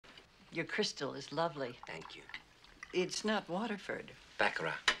Your crystal is lovely. Thank you. It's not Waterford.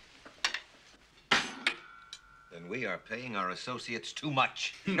 Baccarat. Then we are paying our associates too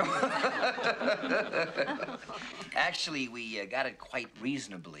much. Actually, we got it quite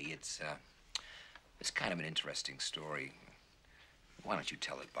reasonably. It's kind of an interesting story. Why don't you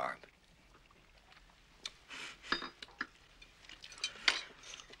tell it, Barb?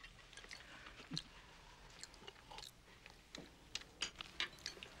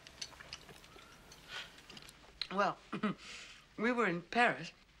 Well, we were in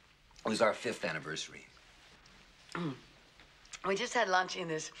Paris. It was our 5th anniversary. We just had lunch in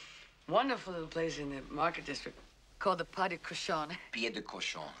this wonderful little place in the market district called the Pas de Cochon. Pied de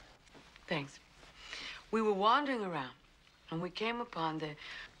cochon. Thanks. We were wandering around, and we came upon the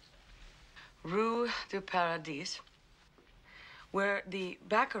Rue du Paradis, where the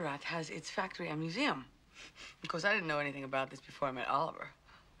Baccarat has its factory and museum. Of course, I didn't know anything about this before I met Oliver.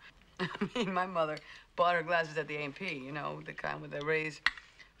 I mean, my mother bought her glasses at the A&P, you know, the kind with the raised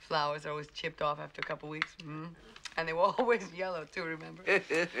flowers are always chipped off after a couple weeks. Mm-hmm. And they were always yellow, too, remember?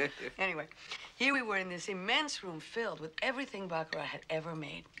 Anyway, here we were in this immense room filled with everything Baccarat had ever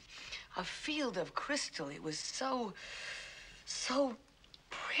made. A field of crystal. It was so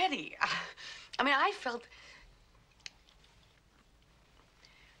pretty. I mean, I felt...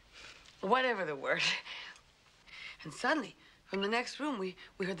 whatever the word. And suddenly, from the next room, we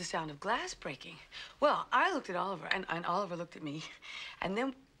heard the sound of glass breaking. Well, I looked at Oliver, and Oliver looked at me. And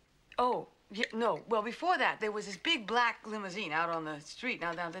then, oh, yeah, no. Well, before that, there was this big black limousine out on the street.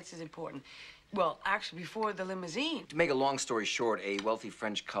 Now, this is important. Well, actually, before the limousine. To make a long story short, a wealthy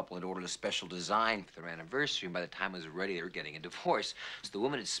French couple had ordered a special design for their anniversary, and by the time it was ready, they were getting a divorce. So the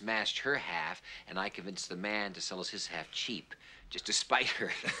woman had smashed her half, and I convinced the man to sell us his half cheap, just to spite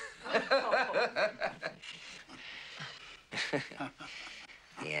her.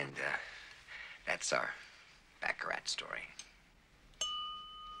 And that's our Baccarat story.